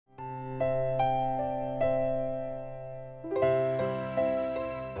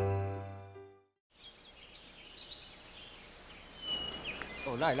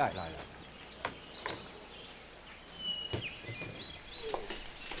来。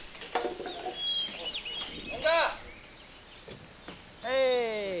龙哥，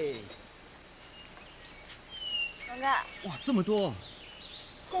嘿，龙哥，哇，这么多！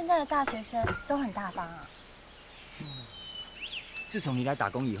现在的大学生都很大方啊。自从你来打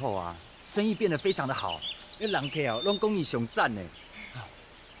工以后啊，生意变得非常的好，那人客哦，拢讲你上赞呢。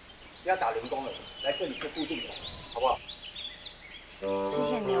不要打零工了，来这里是固定的，好不好？谢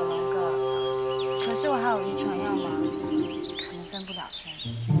谢你哦，龙哥。可是我还有渔船要忙，可能分不了身。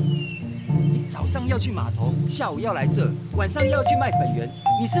你早上要去码头，下午要来这，晚上又要去卖粉圆，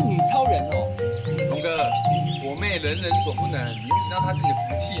你是女超人哦。龙哥，我妹人人所不能，你请到她是你的福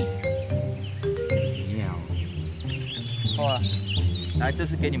气。妙。好啊，来，这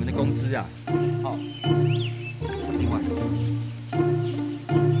是给你们的工资啊。好，另外。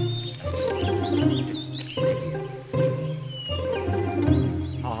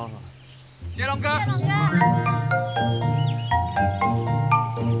好。谢龙哥。谢龙哥。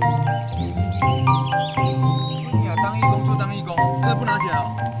你啊，当义工就当义工，真的不拿钱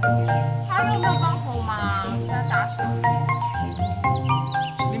哦。他又没有帮手嘛，现在打手。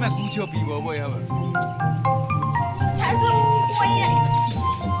你买古笑比我买好不？才是乌龟耶！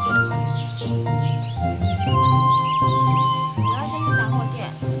我要先去杂货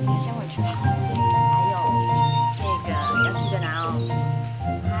店，你们先回去吧。还有这个要记得拿哦。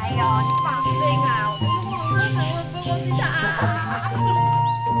还有，你放心啊，我就是梦真很会分东西的啊。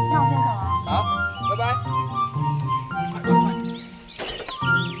那我先走了。好，拜拜。快。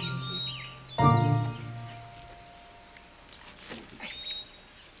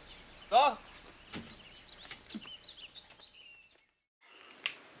走。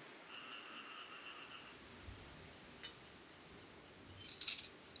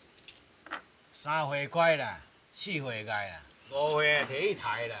3岁乖啦，4岁乖啦，5岁摕去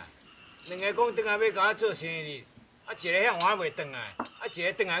抬啦。两个讲转来要甲我做生日，啊一个向我袂转来，啊一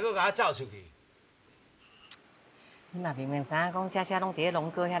个转来佫甲我走出去。你嘛明明知影讲，家家拢伫咧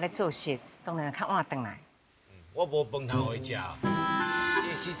龙哥遐咧做事，当然较晚转来。我无饭通回食，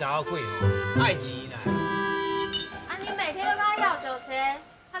这死查某鬼吼爱钱啦。啊，你每天都跟他要酒钱，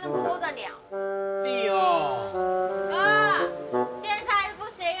他能不偷着鸟？你哦，哥，电视还是不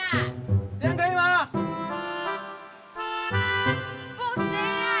行啊？这样可以吗？不行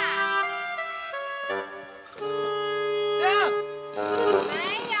啊！这样。没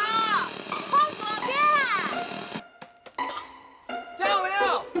有，放左边。这样有没有？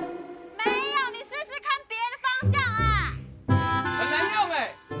没有，你试试看别的方向啊。很难用哎，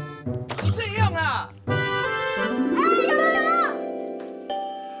你自己用啦。哎，有了，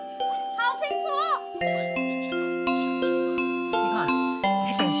好清楚。你看，迄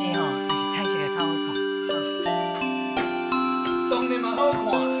电视吼，也是彩色的较好看。当然嘛好看，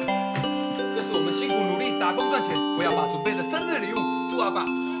这是我们辛苦努力打工赚钱为阿爸准备的生日礼物，祝阿爸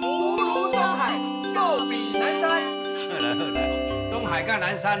福如东海，寿比南山。好啦，东海甲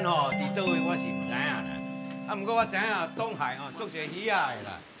南山吼，伫倒位我是唔知影啦。啊，不过我知影东海吼足侪鱼仔的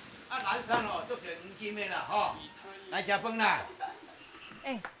啦，啊南山吼足侪黄金的啦吼。来食饭啦。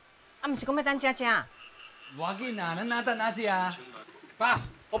啊，毋是讲要等食食？无要紧啊，咱哪等哪食啊？爸，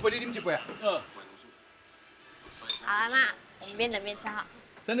我陪你啉一杯啊。好了嘛，我们边等边吃好。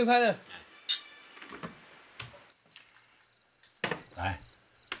生日快乐！来，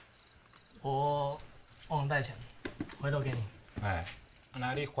我忘了带钱，回头给你。哎，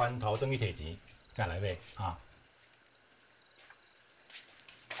那你翻头等去摕钱，再来买啊。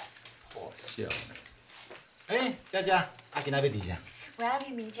好笑。哎，佳佳，啊，今仔要伫啥？我要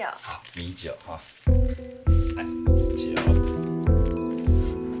瓶米酒。好，米酒哈。哎，酒。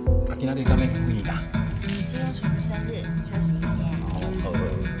啊，今仔日敢要开年啦？今天叔叔生日，休息一天。好。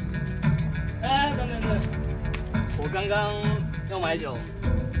哎，等，我刚刚要买酒，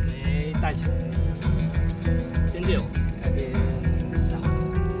没带钱，先借我，改天再还。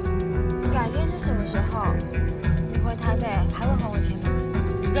改天是什么时候？你回台北还会还我钱吗？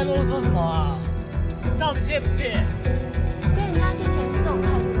你在啰嗦什么啊？你到底借不借？我跟人家借钱是这种态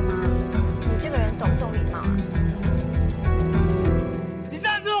度的吗？你这个人懂不懂礼貌啊？你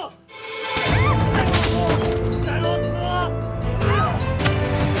站住！再啰嗦！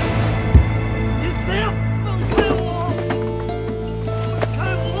你是谁啊？放开我！开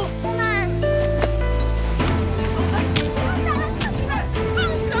我！出来！放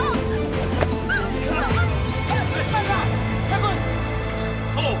手！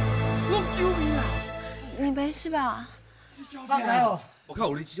你没事吧？放开我！我靠，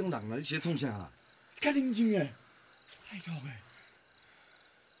有你这种人啦，你写创啥啦？看认真诶，太痛诶！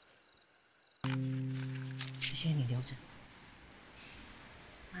这些你留着。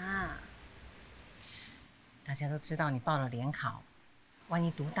妈，大家都知道你报了联考，万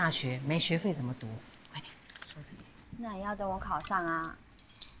一读大学没学费怎么读？快点收着点。那也要等我考上啊。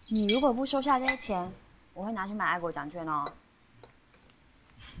你如果不收下这些钱，我会拿去买爱国奖券哦。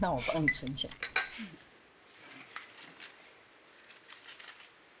那我帮你存钱。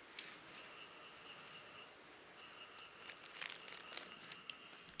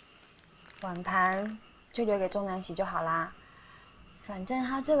碗盘就留给钟南洗就好啦。反正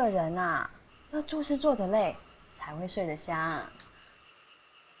他这个人啊，要做事做得累，才会睡得香。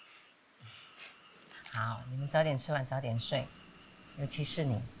好，你们早点吃完，早点睡。尤其是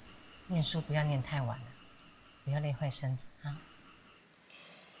你，念书不要念太晚了，不要累坏身子啊。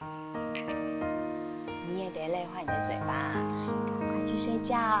你也别累坏你的嘴巴，赶快去睡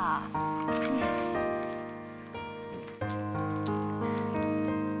觉。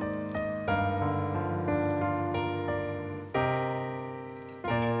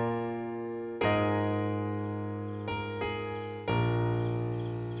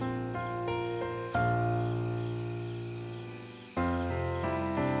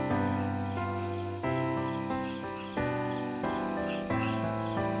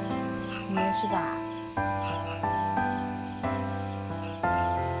你没事吧？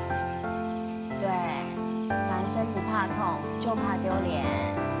对，男生不怕痛，就怕丢脸。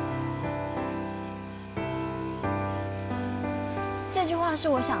这句话是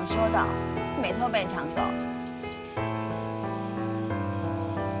我想说的，每次都被你抢走。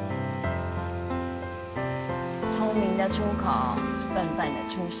聪明的出口，笨笨的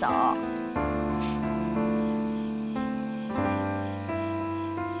出手。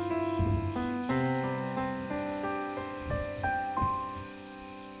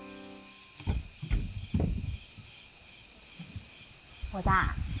我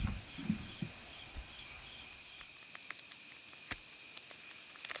大。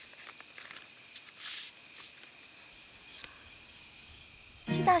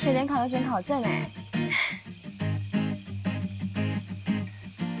是大学联考的准考证哎。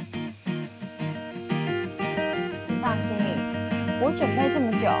你放心，我准备这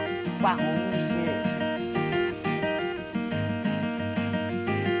么久，万无一失。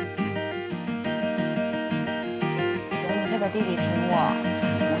有你这个弟弟挺我，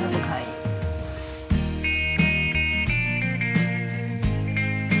怎么会不可以？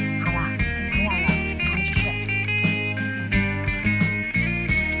好啦，很晚了，赶快去睡。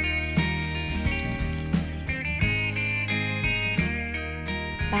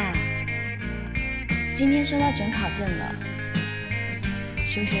爸，今天收到准考证了。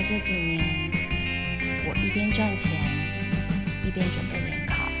休学这几年，我一边赚钱，一边准备联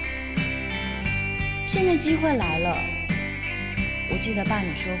考。现在机会来了，我记得爸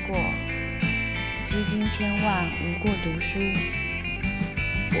你说过，基金千万无过读书，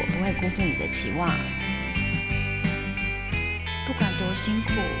我不会辜负你的期望。不管多辛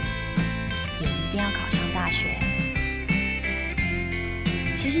苦，也一定要考上大学。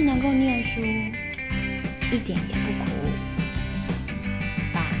其实能够念书，一点也不苦。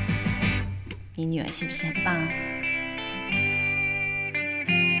爸，你女儿是不是很棒？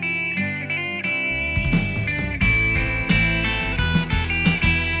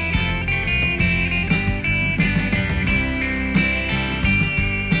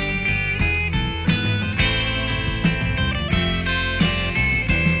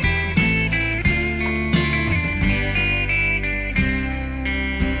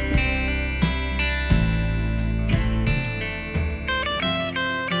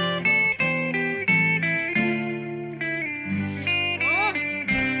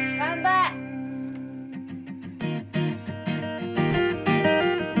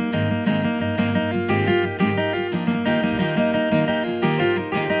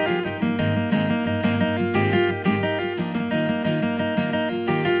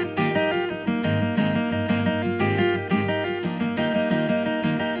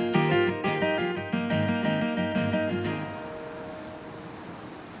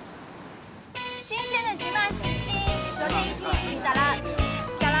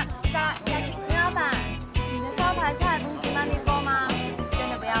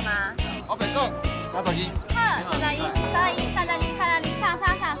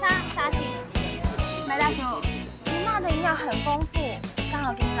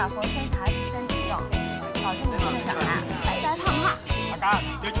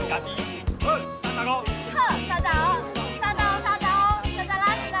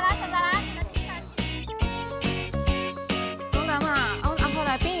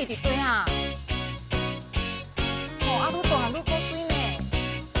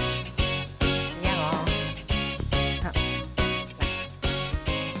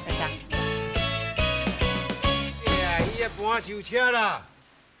换修车啦。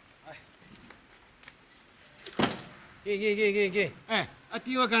去！哎，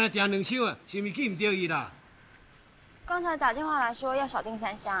电话刚才订2箱啊，是毋是记唔到伊啦？刚才打电话来说要少订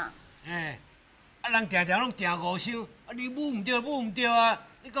3箱。哎，人定拢订5箱，你母唔对啊！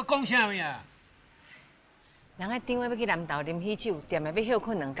你搁讲啥物啊？人喺电话要去南投啉喜酒，店的要休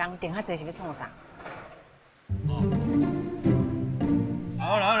困2天，订遐济是要创啥？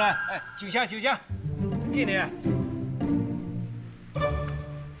好来，哎，收车，紧点啊！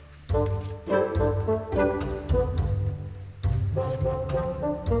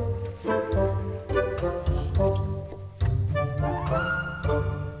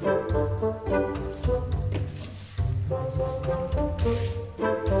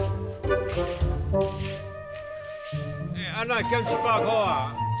啊，那减100块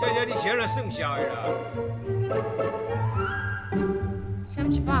啊！这你先来算下的啦。减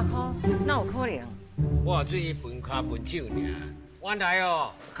100块，哪有可能？我最近分骹分手尔，原来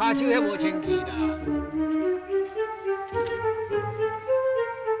哦，骹手迄无清气啦。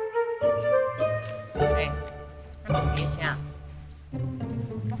哎，那不是你请，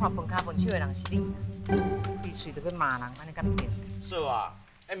我看分骹分手的人是你，闭嘴就要骂人，安尼敢对？是啊，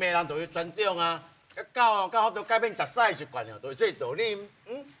迄骂人就要尊重啊。狗到好多改变食屎的习惯了，就是这道理。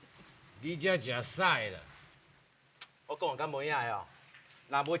你才食屎啦！我讲敢无影的哦，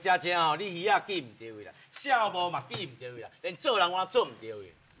若无食哦，你鱼仔记唔着伊啦，少无嘛记唔着伊啦，连做人我做唔着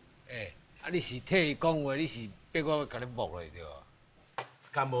伊。哎，啊你是替伊讲话，你是逼我甲你摸落对无？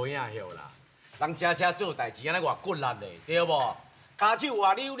敢无影晓啦，人食做代志安尼偌骨力嘞，对无？骹手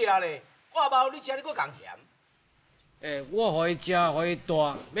偌溜咧咧，我冇你吃你搁共嫌。哎，我互伊食，互伊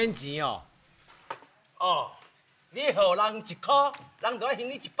大，免钱哦。哦，你互人1箍，人就要还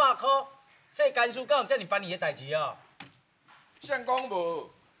你100箍，世间事敢有遮尔便宜的代志哦？谁讲无？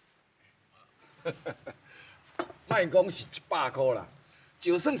莫讲是100箍啦，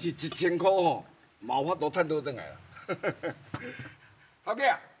就算是1000箍吼，嘛有法度赚倒转来啦。头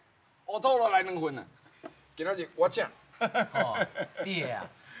家，乌土落来2份啊，今仔日我请。哦，你啊，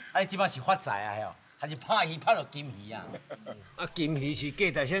你即摆是发财啊吼，还是拍鱼拍到金鱼啊？啊，金鱼是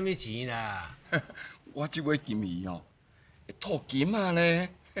价值啥物钱啦？我即尾金鱼吼，会吐金啊呢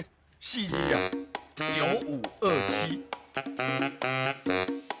，4字啊，9527。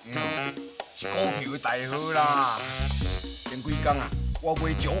真哦，是股票的大号啦。前几工啊，我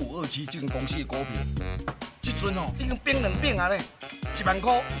买9527这间公司的股票，即阵哦已经变2变啊咧，1万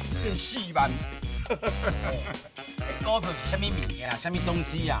块变4万。股票是啥物物件啊？啥物东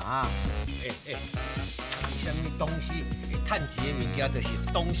西啊？啊？啥物东西会趁钱的物件就是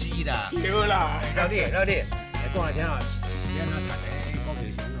东西啦。对啦，老弟，来讲来听啊，别哪谈的股票是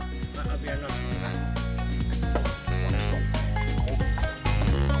安怎？啊别哪？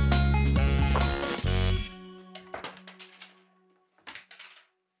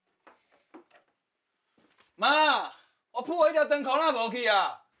妈，我铺一条灯裤哪无去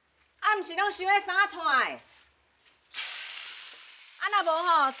啊？啊，毋是拢收迄衫拖的？啊，若无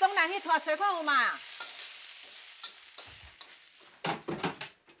吼，总来去拖找看有嘛？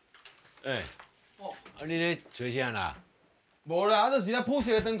哎，啊你咧找啥啦？无啦，就是咱铺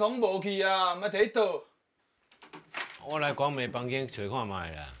设的灯裤无去啊，莫摕倒。我来广美房间找看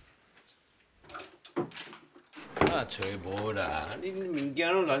卖啦。啊，找无啦，你物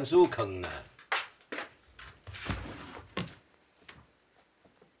件拢乱输囥啦。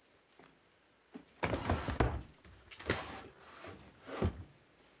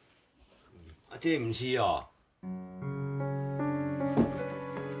啊，这毋是哦。